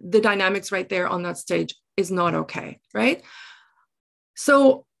 the dynamics right there on that stage is not okay, right?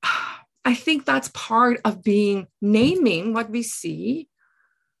 So I think that's part of naming what we see.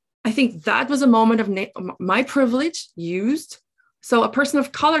 I think that was a moment of my privilege used. So a person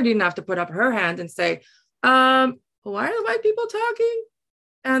of color didn't have to put up her hand and say, why are the white people talking?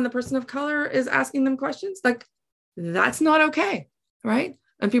 And the person of color is asking them questions. Like, that's not okay, right?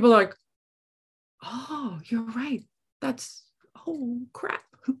 And people are like, oh, you're right. Oh, crap.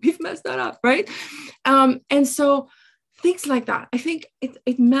 We've messed that up, right? And so things like that. I think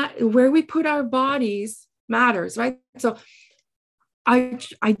where we put our bodies matters, right? So I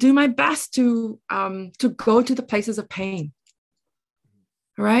do my best to go to the places of pain,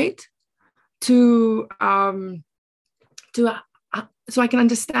 right? So I can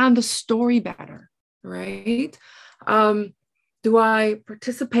understand the story better, right? Do I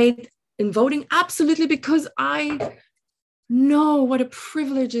participate in voting? Absolutely, because I know what a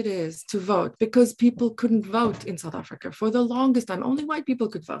privilege it is to vote, because people couldn't vote in South Africa for the longest time. Only white people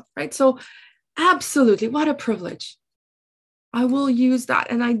could vote, right? So absolutely, what a privilege. I will use that,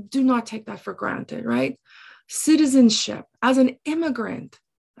 and I do not take that for granted, right? Citizenship, as an immigrant,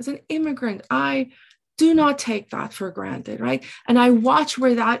 I do not take that for granted, right? And I watch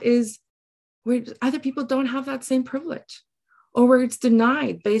where other people don't have that same privilege, or where it's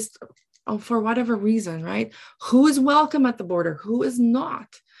denied based on, for whatever reason, right? Who is welcome at the border? Who is not?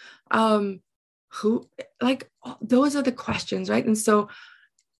 Those are the questions, right? And so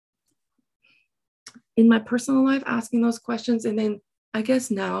in my personal life, asking those questions, and then I guess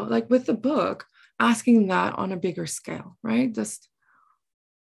now, like with the book, asking that on a bigger scale, right? Just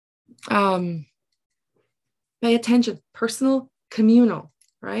pay attention, personal, communal,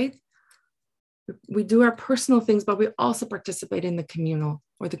 right? We do our personal things, but we also participate in the communal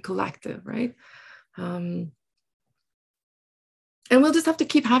or the collective, right? And we'll just have to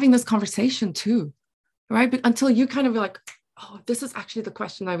keep having this conversation too, right? But until you kind of be like, oh, this is actually the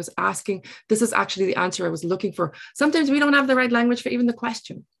question I was asking. This is actually the answer I was looking for. Sometimes we don't have the right language for even the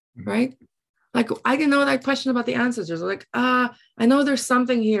question, right? Like, I didn't know that question about the ancestors. Like, I know there's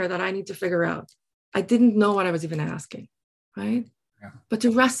something here that I need to figure out. I didn't know what I was even asking, right? Yeah. But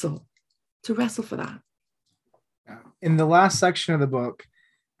to wrestle for that. In the last section of the book,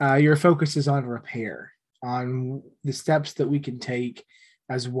 your focus is on repair, on the steps that we can take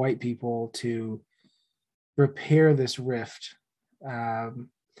as white people to repair this rift. And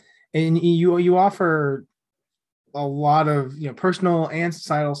you offer a lot of personal and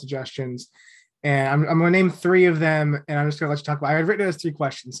societal suggestions. And I'm going to name 3 of them, and I'm just going to let you talk about. I have written it as 3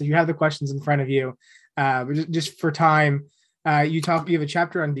 questions, so you have the questions in front of you. But just for time, you have a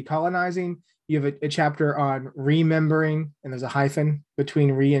chapter on decolonizing. You have a chapter on remembering, and there's a hyphen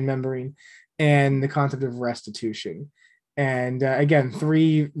between re and membering, and the concept of restitution. And again,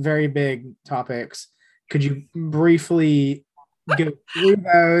 3 very big topics. Could you briefly go through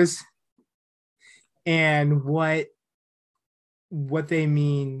those and what they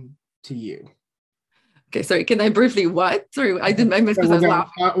mean to you? Okay, sorry, can I briefly what? Sorry, I didn't miss because I was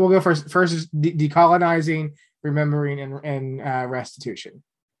laughing. We'll go first. First is decolonizing, remembering, and restitution.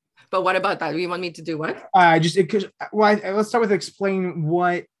 But what about that? You want me to do what? Let's start with explain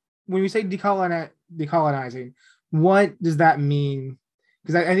what, when we say decolonizing, what does that mean?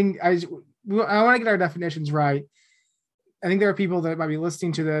 Because I think I want to get our definitions right. I think there are people that might be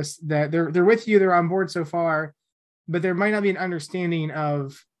listening to this that they're with you, they're on board so far, but there might not be an understanding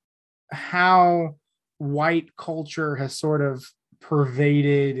of how white culture has sort of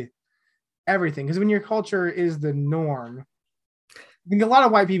pervaded everything. Because when your culture is the norm, I think a lot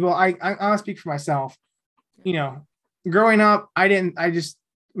of white people, I'll speak for myself, growing up, I just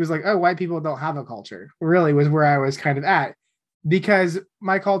was like, oh, white people don't have a culture, really was where I was kind of at, because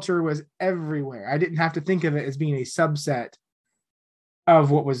my culture was everywhere. I didn't have to think of it as being a subset of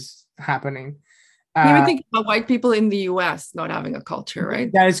what was happening. You would think about white people in the US not having a culture,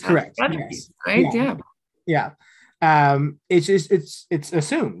 right? That is correct. Yes. Right? Yeah. It's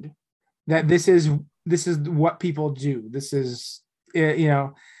assumed that this is what people do. This is,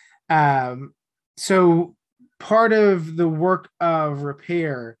 so part of the work of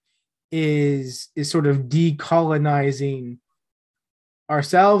repair is sort of decolonizing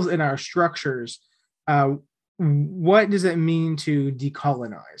ourselves and our structures. What does it mean to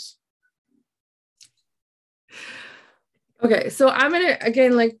decolonize? Okay, so I'm gonna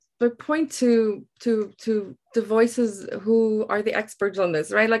again point to the voices who are the experts on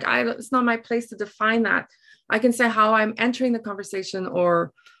this, right? Like it's not my place to define that. I can say how I'm entering the conversation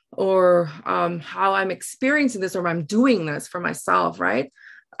or how I'm experiencing this or I'm doing this for myself, right?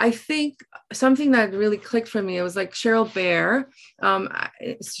 I think something that really clicked for me, it was like Cheryl Bear.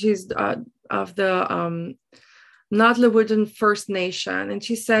 She's of the Notlawooden First Nation. And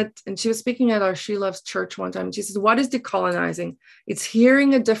she said, and she was speaking at our She Loves Church one time. And she says, what is decolonizing? It's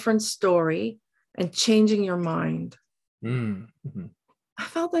hearing a different story and changing your mind. Mm-hmm. I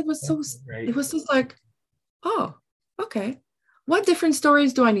felt like it was so, right. It was just like, oh, okay. What different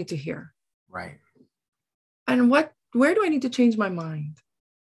stories do I need to hear? Right. And where do I need to change my mind?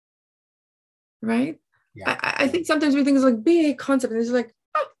 Right. Yeah. I think sometimes we think it's like big concept and it's like,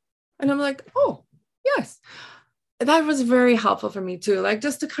 oh, and I'm like, oh, yes. That was very helpful for me too. Like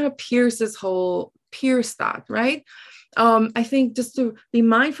just to kind of pierce that, right? I think just to be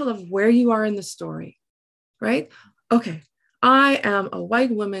mindful of where you are in the story, right? Okay. I am a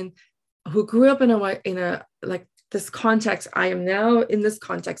white woman who grew up in a this context. I am now in this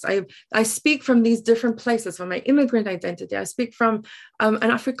context. I speak from these different places, from my immigrant identity. I speak from an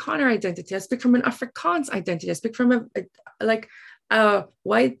Afrikaner identity. I speak from an Afrikaans identity. I speak from a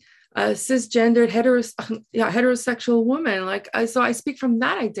white cisgendered heterosexual woman. So I speak from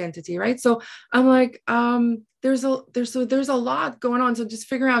that identity, right? So I'm like, there's a lot going on. So just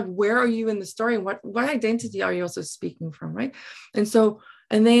figuring out where are you in the story and what identity are you also speaking from, right? And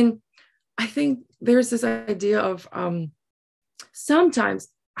then I think there's this idea of sometimes,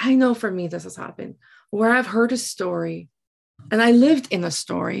 I know for me this has happened, where I've heard a story and I lived in a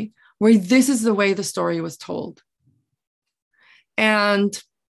story where this is the way the story was told. And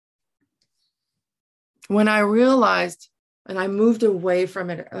when I realized, and I moved away from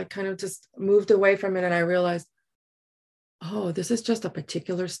it, I kind of just moved away from it and I realized, oh, this is just a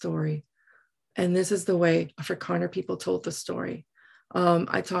particular story. And this is the way Afrikaner people told the story.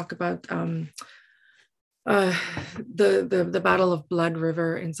 I talk about the Battle of Blood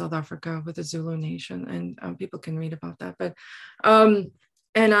River in South Africa with the Zulu Nation, and people can read about that. But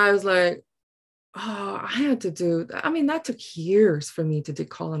And I was like, oh, I had to do that. I mean, that took years for me to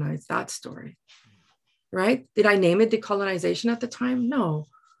decolonize that story, right? Did I name it decolonization at the time? No.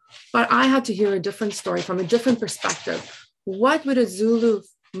 But I had to hear a different story from a different perspective. What would a Zulu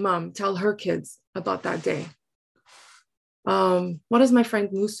mom tell her kids about that day? What does my friend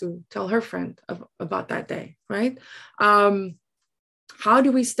Musu tell her friend about that day, right? How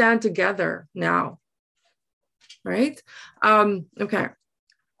do we stand together now, right? Okay.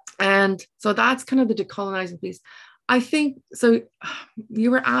 And so that's kind of the decolonizing piece. I think, so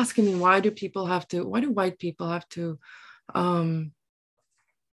you were asking me, why do white people have to kind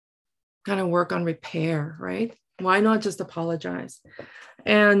of work on repair, right? Why not just apologize?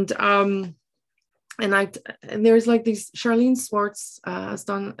 And there's like these, Charlene Swartz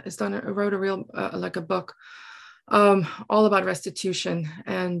wrote a real like a book all about restitution,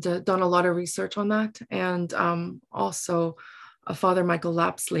 and done a lot of research on that, and also Father Michael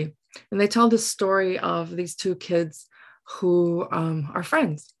Lapsley, and they tell the story of these two kids who are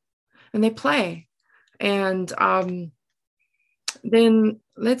friends, and they play, and then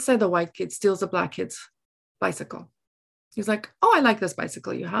let's say the white kid steals the black kid's bicycle. He's like, oh, I like this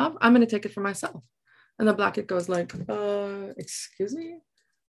bicycle you have. I'm going to take it for myself. And the black kid goes like, excuse me,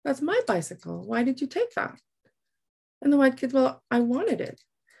 that's my bicycle. Why did you take that? And the white kid, well, I wanted it.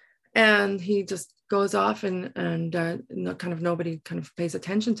 And he just goes off, and kind of nobody kind of pays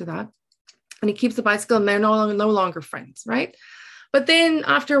attention to that. And he keeps the bicycle, and they're no longer friends, right? But then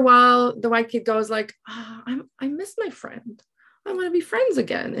after a while, the white kid goes like, I miss my friend. I want to be friends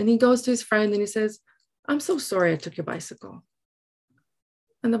again. And he goes to his friend and he says, I'm so sorry I took your bicycle.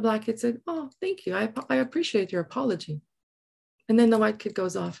 And the black kid said, oh, thank you. I appreciate your apology. And then the white kid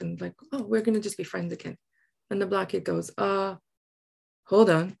goes off and like, oh, we're going to just be friends again. And the black kid goes, hold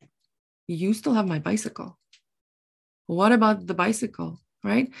on. You still have my bicycle. What about the bicycle,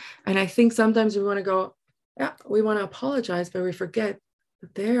 right? And I think sometimes we want to go, yeah, we want to apologize, but we forget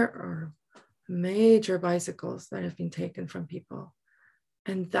that there are major bicycles that have been taken from people.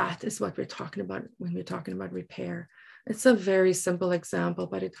 And that is what we're talking about when we're talking about repair. It's a very simple example,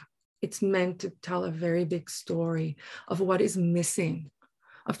 but it's meant to tell a very big story of what is missing,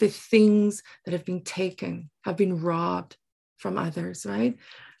 of the things that have been taken, have been robbed from others, right?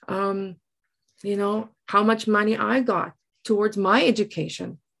 You know, how much money I got towards my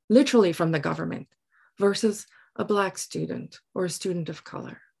education, literally from the government, versus a Black student or a student of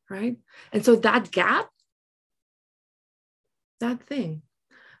color, right? And so that gap, that thing,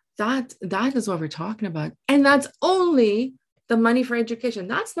 that is what we're talking about. And that's only the money for education.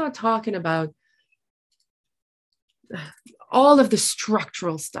 That's not talking about all of the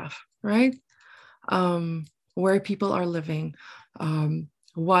structural stuff, right? Where people are living,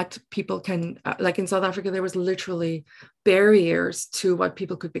 what people can, like in South Africa, there was literally barriers to what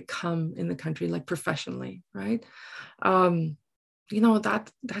people could become in the country, like professionally, right? You know,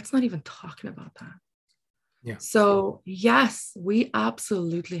 that's not even talking about that. Yeah. So yes, we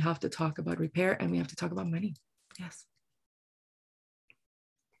absolutely have to talk about repair, and we have to talk about money. Yes.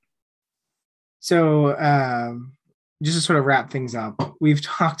 So just to sort of wrap things up, we've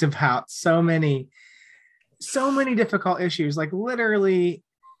talked about so many difficult issues. Like literally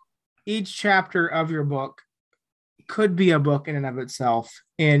each chapter of your book could be a book in and of itself,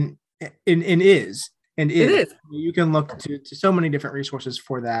 and is. You can look to so many different resources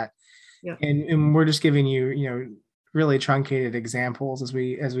for that. Yeah. And we're just giving you, really truncated examples as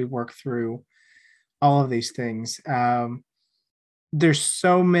we work through all of these things. There's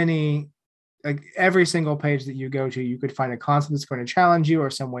so many, like every single page that you go to, you could find a concept that's going to challenge you or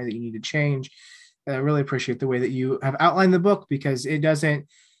some way that you need to change. And I really appreciate the way that you have outlined the book, because it doesn't,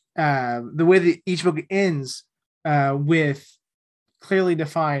 the way that each book ends with clearly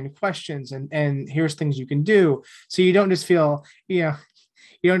defined questions and here's things you can do. So you don't just feel, you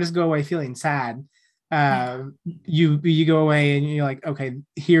don't just go away feeling sad. You go away and you're like, okay,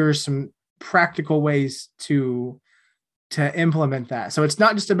 here's some practical ways to implement that. So it's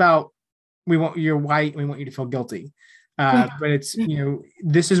not just about, you're white, we want you to feel guilty. But it's,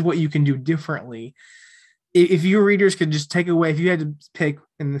 this is what you can do differently. If your readers could just take away, if you had to pick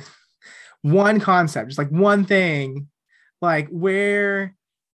in one concept, just like one thing, like what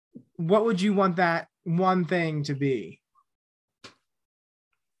would you want that one thing to be?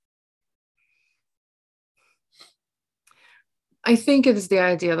 I think it is the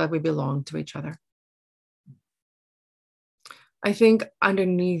idea that we belong to each other. I think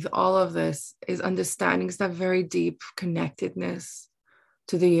underneath all of this is understanding that very deep connectedness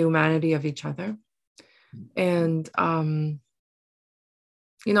to the humanity of each other. And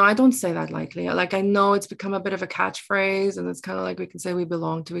I don't say that lightly. Like, I know it's become a bit of a catchphrase, and it's kind of like we can say we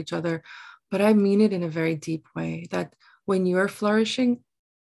belong to each other, but I mean it in a very deep way, that when you're flourishing,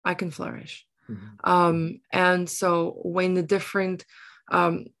 I can flourish. And so when the different,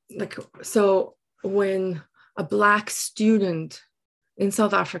 so when a Black student in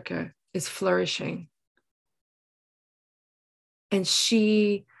South Africa is flourishing and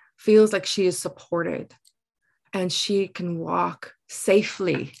she feels like she is supported and she can walk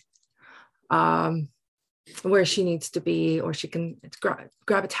safely where she needs to be, or she can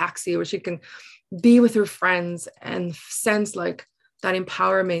grab a taxi, or she can be with her friends and sense like that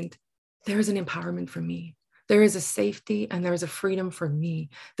empowerment, there is an empowerment for me. There is a safety and there is a freedom for me.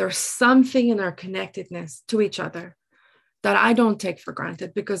 There's something in our connectedness to each other that I don't take for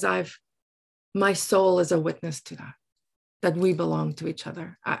granted, because my soul is a witness to that we belong to each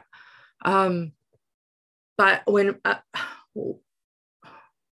other. But when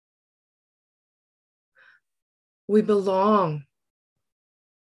we belong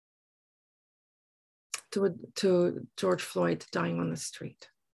to George Floyd dying on the street,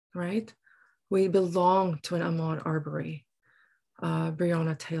 right? We belong to an Ahmaud Arbery,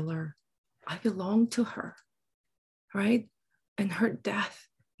 Breonna Taylor. I belong to her, right? And her death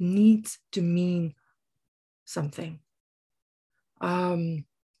needs to mean something. I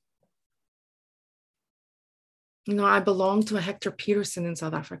belong to a Hector Peterson in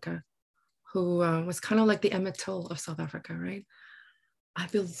South Africa, who was kind of like the Emmett Till of South Africa, right? I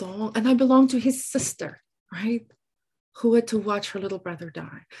belong to his sister, right? Who had to watch her little brother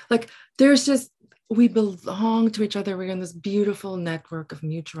die. Like, we belong to each other. We're in this beautiful network of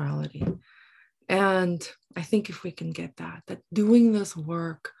mutuality. And I think if we can get that doing this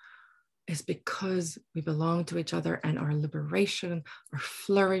work is because we belong to each other, and our liberation, our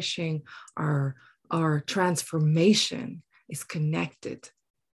flourishing, our transformation is connected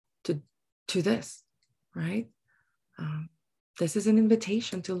to this, right? This is an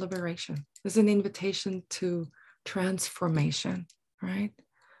invitation to liberation. This is an invitation to transformation, right?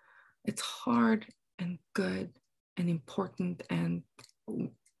 It's hard and good and important, and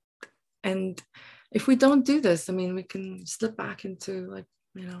if we don't do this, I mean, we can slip back into, like,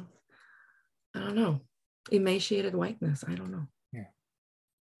 I don't know, emaciated whiteness. I don't know. Yeah.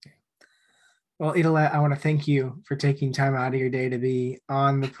 Well, Idelette, I want to thank you for taking time out of your day to be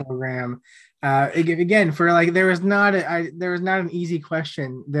on the program. Again, for like, there was not an easy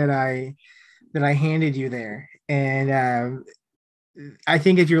question that I handed you there, and I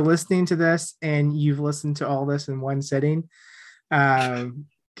think if you're listening to this and you've listened to all this in one sitting,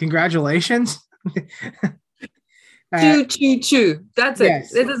 congratulations. Choo. That's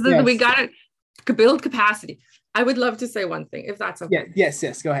yes, it. Yes. We got to build capacity. I would love to say one thing, if that's okay.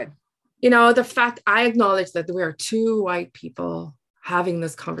 Yes. Go ahead. The fact, I acknowledge that we are two white people having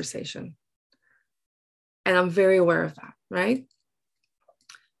this conversation, and I'm very aware of that, right?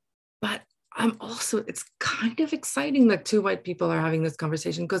 But it's kind of exciting that two white people are having this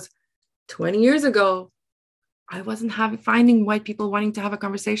conversation, because 20 years ago, I wasn't finding white people wanting to have a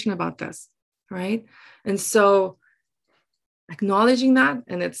conversation about this, right? And so acknowledging that,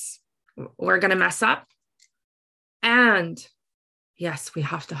 and we're going to mess up. And yes, we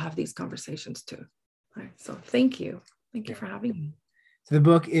have to have these conversations too. Right? So thank you. Thank you for having me. So the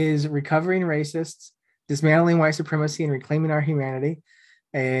book is Recovering Racists, Dismantling White Supremacy and Reclaiming Our Humanity.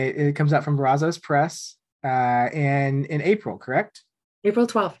 It comes out from Brazos Press and in April, correct? April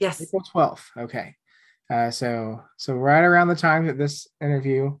 12th, yes. April 12th, okay. So right around the time that this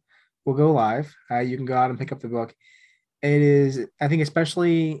interview will go live, you can go out and pick up the book. It is, I think,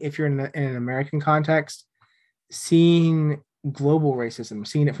 especially if you're in an American context, seeing global racism,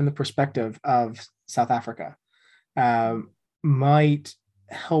 seeing it from the perspective of South Africa, might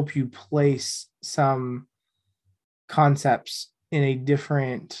help you place some concepts in a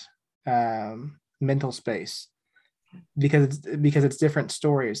different mental space, because it's different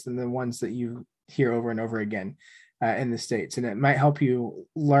stories than the ones that you hear over and over again in the States, and it might help you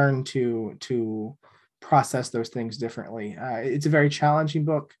learn to process those things differently. It's a very challenging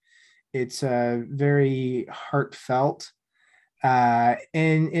book. It's very heartfelt,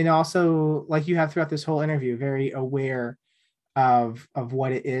 and also, like you have throughout this whole interview, very aware of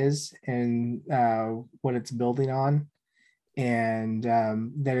what it is and what it's building on, and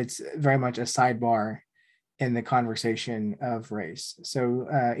that it's very much a sidebar in the conversation of race. So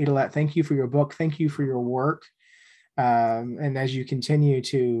Idelette, thank you for your book. Thank you for your work. And as you continue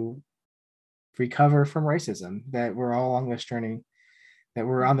to recover from racism, that we're all on this journey, that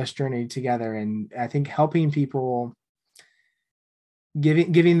we're on this journey together. And I think helping people,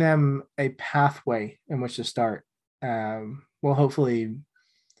 giving them a pathway in which to start, will hopefully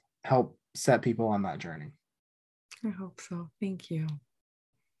help set people on that journey. I hope so. Thank you.